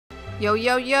Yo,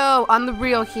 yo, yo,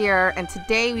 OnTheReal here, and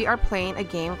today we are playing a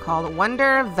game called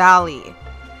WonderValley.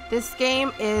 This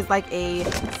game is like a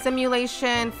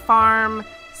simulation farm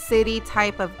city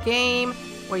type of game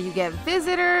where you get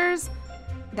visitors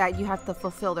that you have to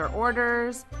fulfill their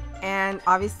orders, and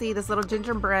obviously this little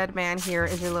gingerbread man here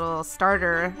is your little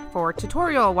starter for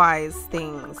tutorial-wise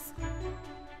things.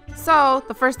 So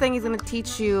the first thing he's going to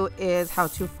teach you is how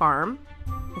to farm,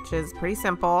 which is pretty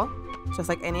simple. Just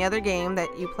like any other game that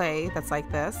you play that's like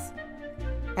this.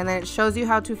 And then it shows you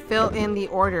how to fill in the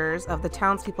orders of the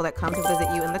townspeople that come to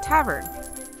visit you in the tavern.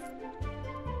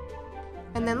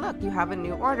 And then look, you have a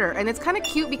new order. And it's kind of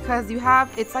cute because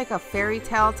it's like a fairy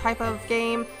tale type of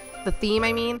game. The theme,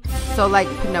 I mean. So like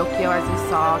Pinocchio, as you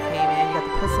saw, came in. You got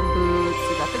the Puss in Boots,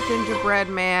 you got the gingerbread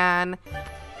man.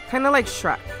 Kind of like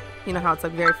Shrek. You know how it's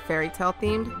like very fairy tale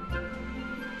themed?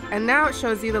 And now it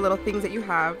shows you the little things that you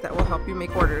have that will help you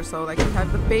make orders. So like you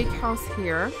have the bakehouse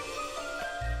here,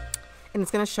 and it's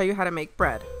going to show you how to make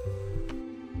bread.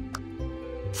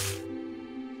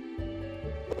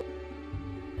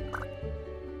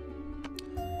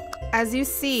 As you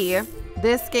see,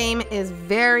 this game is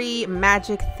very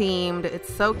magic themed.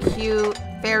 It's so cute,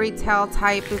 fairy tale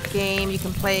type of game. You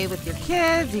can play with your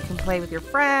kids, you can play with your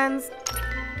friends.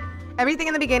 Everything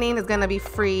in the beginning is going to be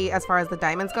free as far as the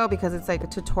diamonds go because it's like a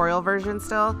tutorial version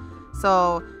still.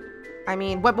 So, I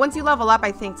mean, once you level up,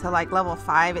 I think to like level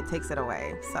 5, it takes it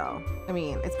away. So, I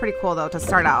mean, it's pretty cool though to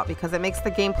start out because it makes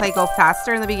the gameplay go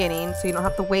faster in the beginning so you don't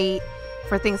have to wait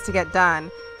for things to get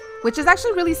done, which is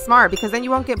actually really smart because then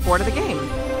you won't get bored of the game.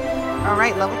 All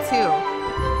right, level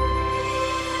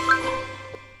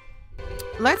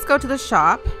 2. Let's go to the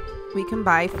shop. We can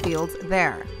buy fields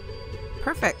there.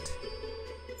 Perfect.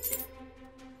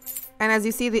 And as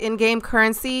you see, the in-game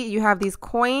currency, you have these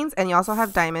coins and you also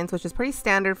have diamonds, which is pretty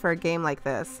standard for a game like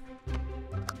this.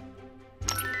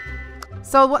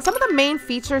 So some of the main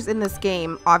features in this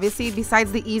game, obviously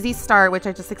besides the easy start, which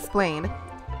I just explained,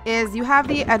 is you have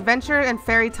the adventure and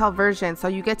fairy tale version. So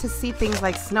you get to see things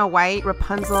like Snow White,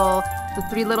 Rapunzel, the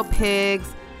 3 Little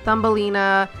Pigs,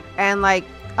 Thumbelina, and like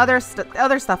other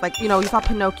stuff like, you know, you saw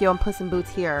Pinocchio and Puss in Boots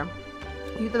here.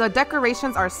 The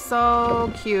decorations are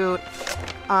so cute.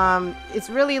 It's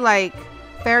really like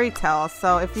fairy tale,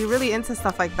 so if you're really into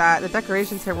stuff like that, the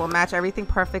decorations here will match everything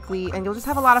perfectly and you'll just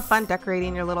have a lot of fun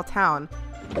decorating your little town.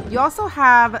 You also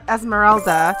have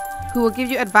Esmeralda, who will give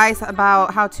you advice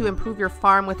about how to improve your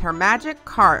farm with her magic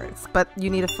cards, but you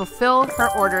need to fulfill her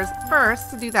orders first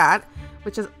to do that,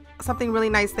 which is something really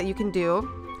nice that you can do.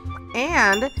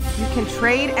 And you can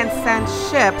trade and send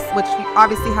ships, which you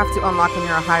obviously have to unlock when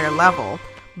you're a higher level,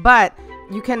 but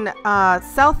you can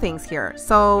sell things here.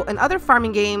 So in other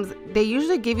farming games, they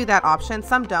usually give you that option.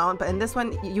 Some don't, but in this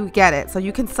one, you get it. So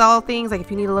you can sell things, like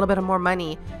if you need a little bit of more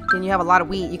money and you have a lot of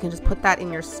wheat, you can just put that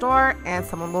in your store and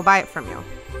someone will buy it from you.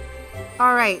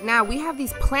 All right, now we have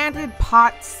these planted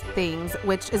pots things,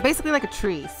 which is basically like a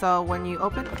tree. So when you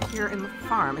open here in the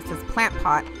farm, it says plant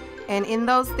pot. And in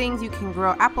those things, you can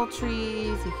grow apple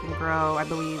trees, you can grow, I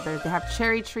believe they have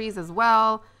cherry trees as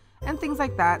well, and things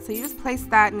like that. So you just place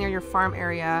that near your farm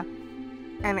area,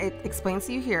 and it explains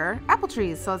to you here, apple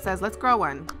trees. So it says, let's grow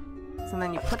one. So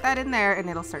then you put that in there, and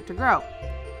it'll start to grow.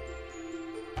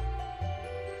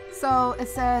 So it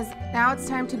says, now it's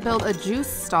time to build a juice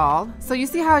stall. So you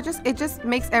see how it just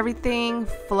makes everything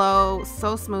flow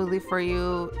so smoothly for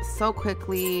you, so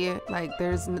quickly. Like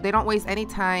they don't waste any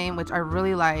time, which I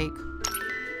really like.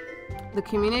 The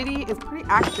community is pretty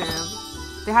active.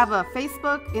 They have a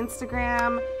Facebook,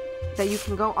 Instagram that you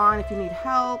can go on if you need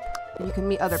help. And you can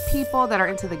meet other people that are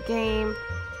into the game.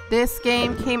 This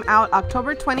game came out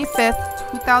October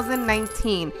 25th,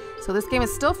 2019. So this game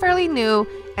is still fairly new,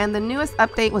 and the newest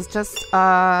update was just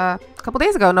a couple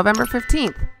days ago, November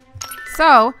 15th.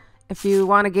 So if you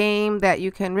want a game that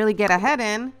you can really get ahead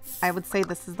in, I would say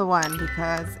this is the one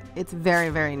because it's very,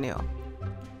 very new.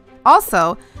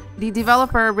 Also, the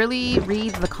developer really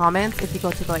reads the comments. If you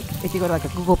go to like a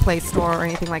Google Play Store or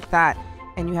anything like that,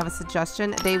 and you have a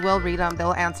suggestion, they will read them,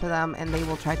 they'll answer them, and they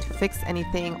will try to fix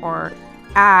anything or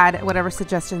add whatever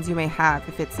suggestions you may have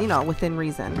if it's, you know, within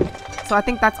reason. So I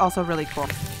think that's also really cool.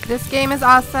 This game is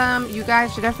awesome. You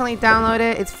guys should definitely download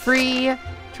it. It's free.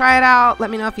 Try it out. Let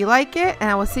me know if you like it, and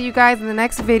I will see you guys in the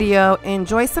next video.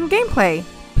 Enjoy some gameplay.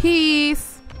 Peace.